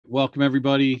welcome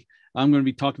everybody. I'm going to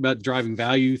be talking about driving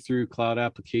value through cloud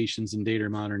applications and data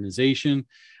modernization.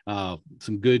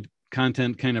 Some good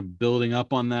content kind of building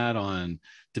up on that, on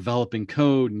developing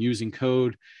code and using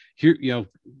code. Here,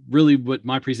 really what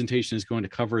my presentation is going to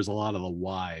cover is a lot of the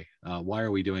why. Why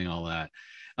are we doing all that?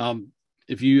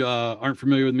 If you aren't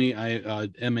familiar with me, I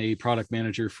am a product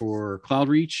manager for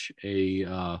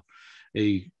Cloudreach,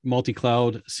 a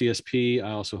multi-cloud CSP.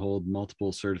 I also hold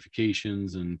multiple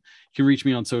certifications, and you can reach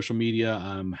me on social media.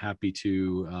 I'm happy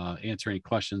to answer any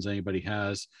questions anybody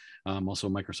has. I'm also a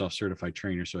Microsoft certified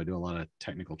trainer, so I do a lot of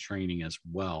technical training as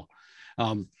well.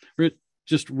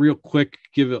 Just real quick,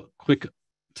 give a quick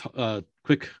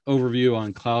overview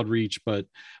on Cloudreach, but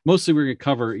mostly we're going to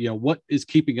cover, what is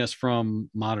keeping us from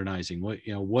modernizing. What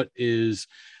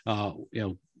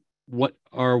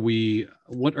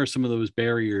are some of those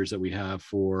barriers that we have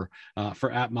for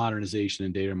app modernization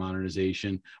and data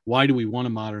modernization? Why do we want to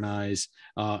modernize?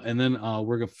 And then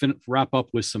we're going to wrap up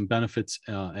with some benefits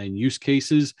and use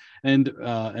cases, and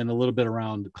a little bit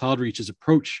around Cloudreach's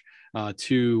approach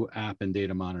to app and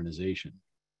data modernization.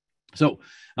 So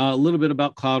a little bit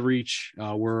about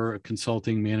Cloudreach. We're a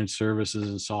consulting, managed services,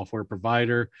 and software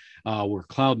provider. We're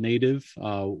cloud native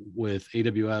with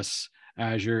AWS,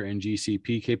 Azure, and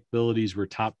GCP capabilities. We're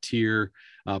top tier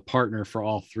partner for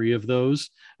all three of those.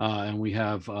 And we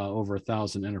have over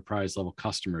 1,000 enterprise level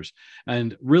customers.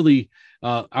 And really,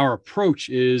 our approach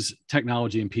is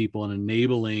technology and people, and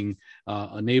enabling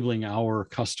our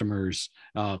customers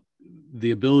the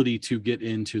ability to get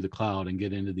into the cloud and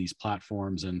get into these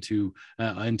platforms and to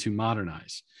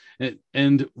modernize.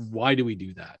 And why do we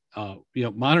do that?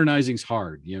 Modernizing is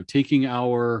hard. Taking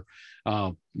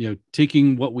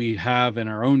what we have in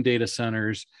our own data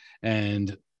centers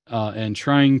and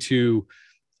trying to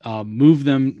move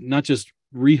them, not just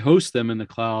rehost them in the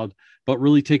cloud, but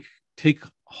really take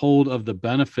hold of the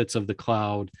benefits of the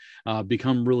cloud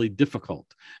become really difficult.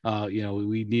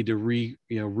 We need to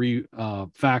refactor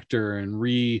and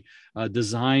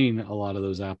redesign a lot of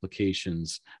those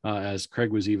applications, as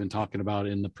Craig was even talking about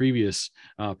in the previous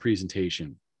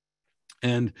presentation.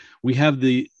 And we have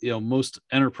most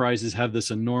enterprises have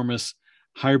this enormous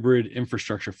hybrid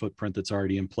infrastructure footprint that's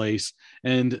already in place,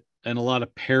 and a lot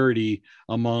of parity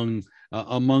among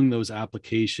those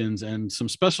applications, and some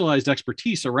specialized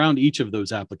expertise around each of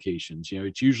those applications.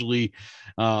 It's usually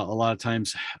a lot of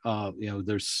times,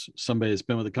 there's somebody that's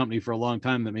been with the company for a long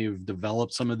time that may have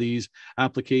developed some of these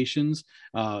applications.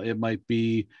 It might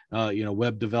be,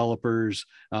 web developers,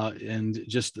 and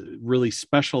just really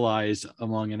specialized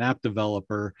among an app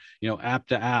developer, app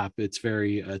to app. It's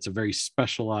a very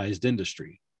specialized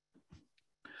industry.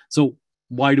 So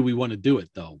why do we want to do it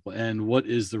though? And what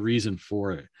is the reason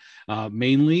for it?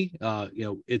 Mainly,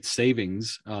 it's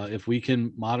savings. If we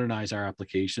can modernize our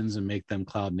applications and make them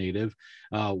cloud native,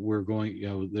 we're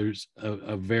going, there's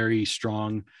a very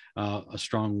strong,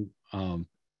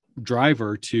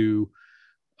 driver to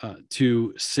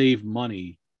save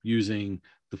money using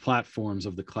the platforms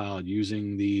of the cloud,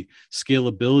 using the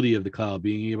scalability of the cloud,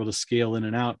 being able to scale in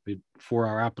and out for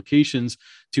our applications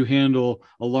to handle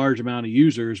a large amount of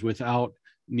users without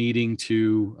needing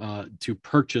to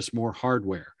purchase more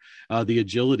hardware. The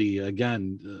agility,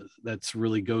 again, that's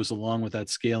really goes along with that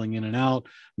scaling in and out,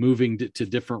 moving to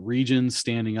different regions,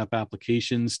 standing up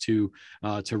applications to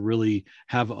really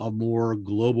have a more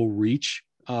global reach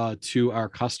to our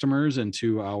customers and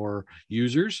to our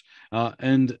users,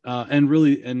 and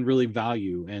really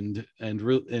value, and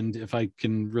if I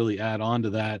can really add on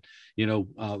to that,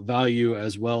 value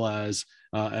as well as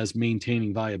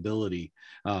maintaining viability,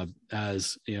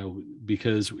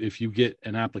 because if you get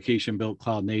an application built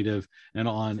cloud native and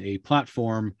on a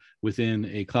platform within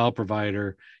a cloud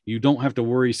provider, you don't have to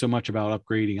worry so much about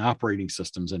upgrading operating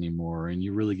systems anymore, and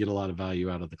you really get a lot of value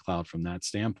out of the cloud from that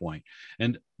standpoint.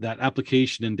 And that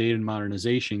application and data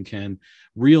modernization can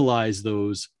realize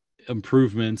those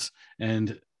improvements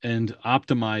and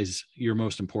optimize your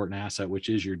most important asset, which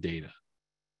is your data.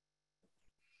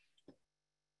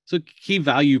 So key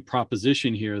value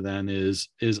proposition here then is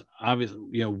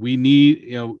obviously, we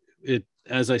need, it,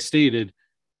 as I stated,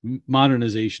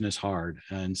 modernization is hard.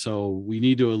 And so we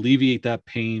need to alleviate that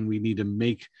pain. We need to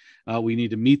meet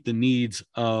the needs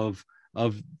of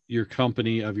your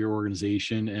company, of your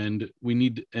organization, and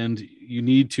you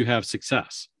need to have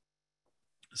success.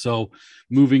 So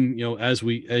moving,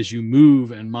 as you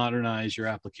move and modernize your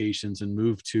applications and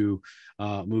move to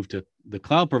the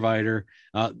cloud provider,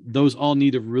 those all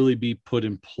need to really be put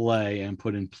in play and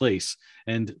put in place.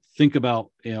 And think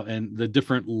about, and the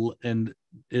different, and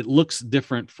it looks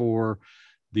different for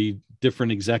the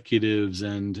different executives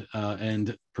and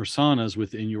personas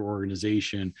within your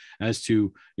organization as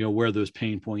to where those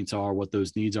pain points are, what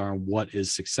those needs are, and what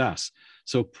is success.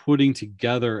 So putting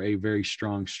together a very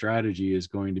strong strategy is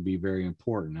going to be very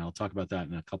important. I'll talk about that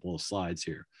in a couple of slides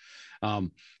here.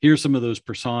 Here's some of those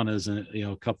personas, and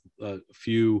a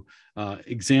few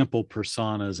example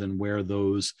personas, and where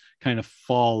those kind of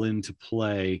fall into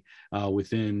play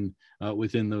within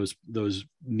those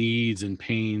needs and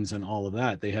pains and all of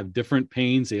that. They have different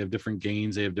pains, they have different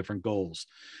gains, they have different goals,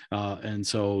 and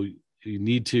so you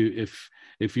need to,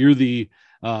 if you're the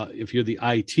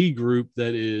IT group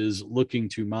that is looking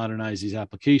to modernize these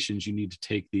applications, you need to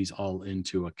take these all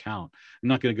into account. I'm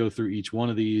not going to go through each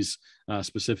one of these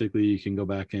specifically. You can go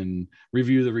back and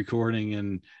review the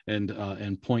recording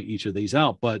and point each of these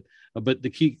out. But the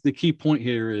key point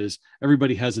here is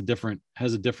everybody has a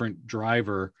different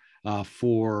driver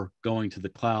for going to the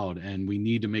cloud, and we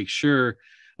need to make sure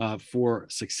for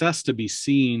success to be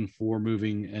seen for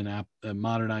moving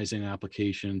modernizing an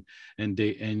application and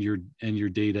your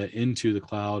data into the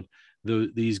cloud.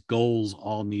 These goals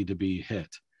all need to be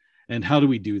hit. And how do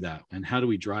we do that? And how do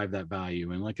we drive that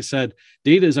value? And like I said,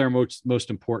 data is our most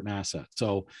important asset.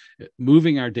 So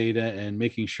moving our data and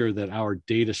making sure that our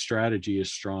data strategy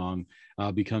is strong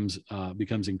becomes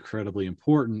incredibly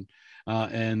important.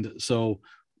 And so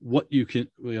what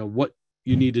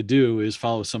you need to do is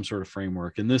follow some sort of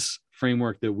framework. And this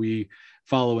framework that we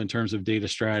follow in terms of data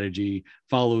strategy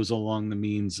follows along the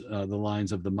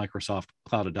lines of the Microsoft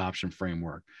Cloud Adoption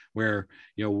Framework, where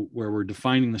we're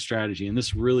defining the strategy. And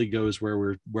this really goes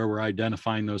where we're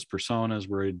identifying those personas,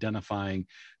 we're identifying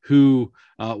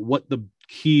what the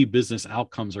key business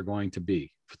outcomes are going to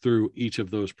be through each of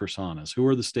those personas. Who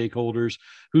are the stakeholders?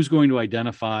 Who's going to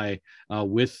identify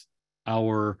with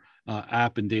our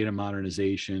app and data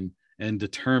modernization and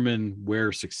determine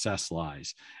where success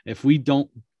lies. If we don't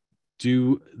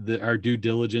do our due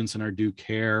diligence and our due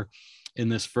care in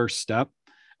this first step,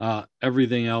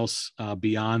 everything else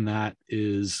beyond that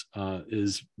is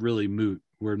really moot.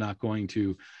 We're not going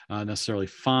to necessarily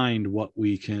find what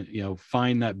we can,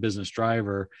 find that business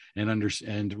driver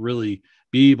and really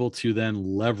be able to then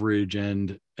leverage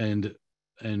and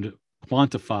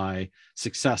quantify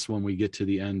success when we get to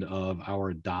the end of our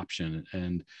adoption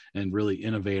and really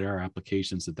innovate our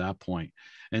applications at that point.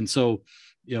 And so,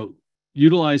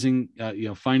 utilizing,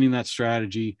 finding that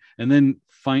strategy, and then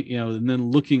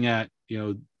looking at,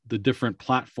 the different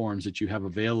platforms that you have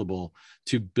available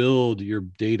to build your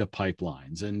data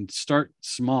pipelines, and start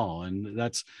small. And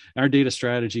that's our data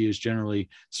strategy is generally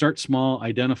start small,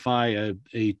 identify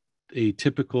a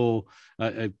typical,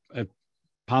 a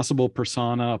possible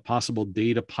persona, a possible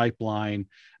data pipeline,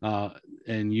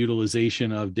 and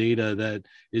utilization of data that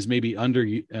is maybe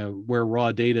where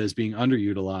raw data is being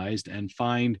underutilized, and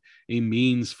find a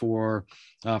means for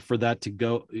that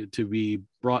to be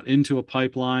brought into a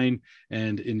pipeline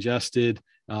and ingested,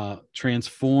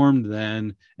 transformed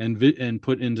then, and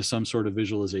put into some sort of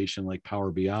visualization like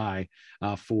Power BI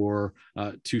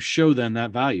to show them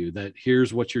that value, that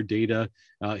here's what your data,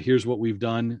 here's what we've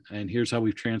done, and here's how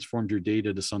we've transformed your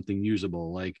data to something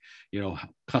usable, like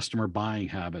customer buying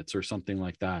habits or something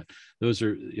like that. Those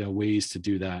are ways to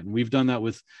do that, and we've done that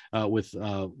with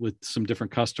some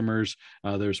different customers.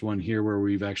 There's one here where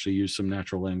we've actually used some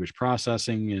natural language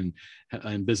processing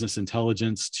and business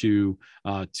intelligence to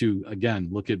again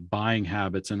look at buying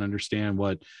habits and understand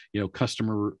what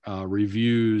customer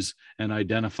reviews, and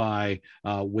identify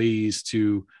ways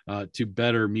to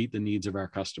better meet the needs of our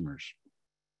customers.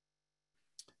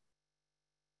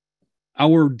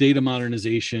 Our data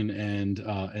modernization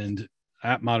and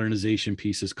app modernization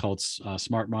piece is called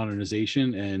smart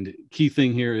modernization. And key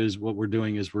thing here is what we're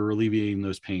doing is we're alleviating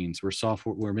those pains.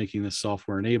 We're making this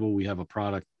software enabled. We have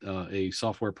a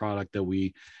software product that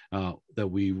we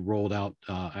rolled out,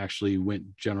 actually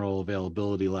went general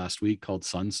availability last week, called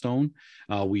Sunstone.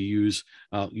 We use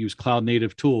cloud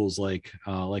native tools like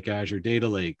Azure Data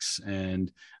Lakes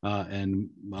and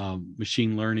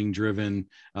machine learning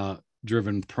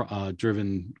driven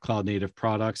cloud native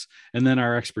products, and then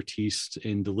our expertise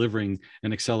in delivering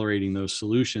and accelerating those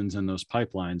solutions and those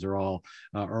pipelines are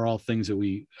all things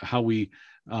that how we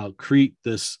create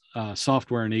this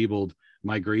software enabled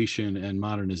migration and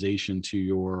modernization to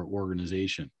your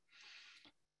organization.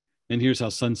 And here's how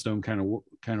Sunstone kind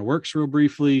of works real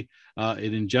briefly.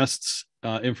 It ingests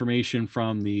information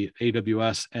from the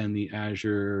AWS and the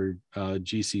Azure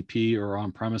GCP or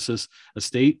on-premises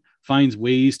estate, finds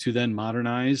ways to then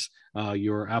modernize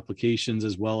your applications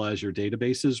as well as your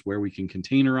databases, where we can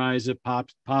containerize if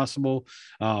possible,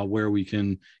 where we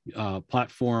can bring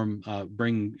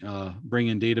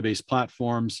in database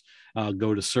platforms,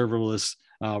 go to serverless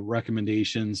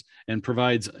recommendations, and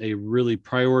provides a really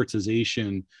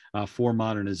prioritization for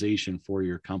modernization for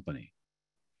your company.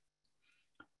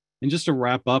 And just to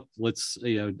wrap up, let's,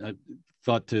 I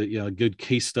thought to, a good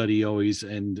case study always,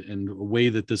 and a way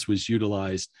that this was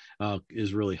utilized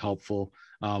is really helpful.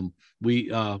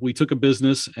 We took a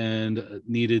business and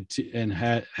needed to, and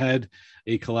had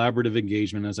a collaborative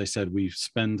engagement. As I said, we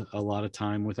spend a lot of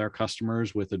time with our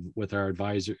customers, with our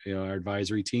advisor, our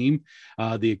advisory team.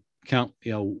 The account,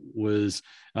 was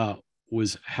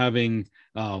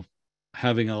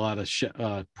having a lot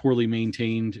of poorly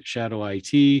maintained shadow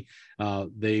IT.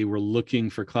 They were looking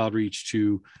for Cloudreach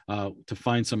to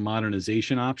find some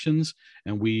modernization options,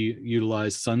 and we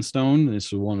utilized Sunstone. This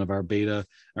is one of our beta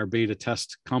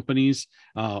test companies,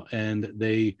 and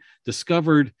they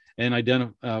discovered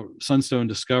and Sunstone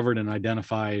discovered and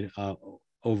identified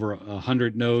over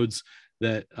 100 nodes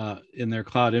that in their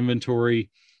cloud inventory,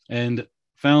 and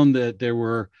found that there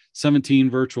were 17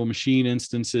 virtual machine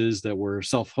instances that were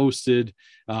self-hosted,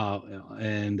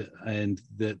 and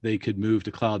that they could move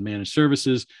to cloud managed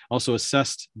services. Also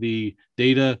assessed the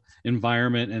data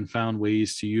environment and found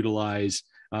ways to utilize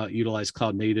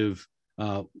cloud native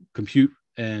compute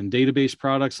and database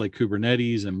products like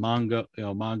Kubernetes and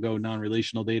Mongo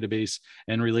non-relational database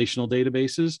and relational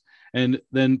databases, and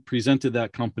then presented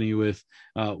that company with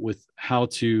how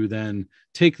to then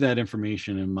take that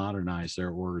information and modernize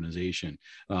their organization,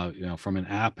 from an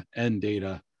app and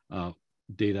data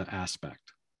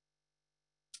aspect.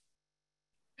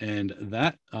 And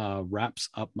that wraps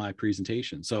up my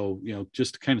presentation. So,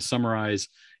 just to kind of summarize,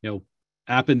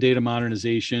 app and data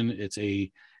modernization,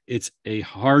 it's a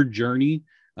hard journey,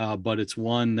 but it's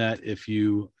one that if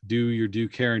you do your due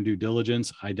care and due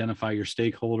diligence, identify your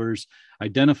stakeholders,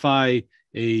 identify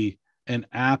an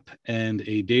app and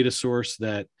a data source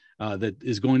that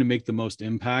is going to make the most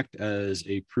impact as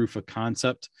a proof of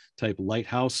concept type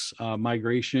lighthouse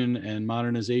migration and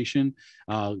modernization,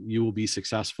 you will be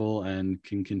successful and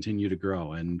can continue to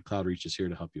grow. And Cloudreach is here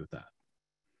to help you with that.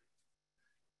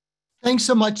 Thanks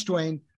so much, Dwayne.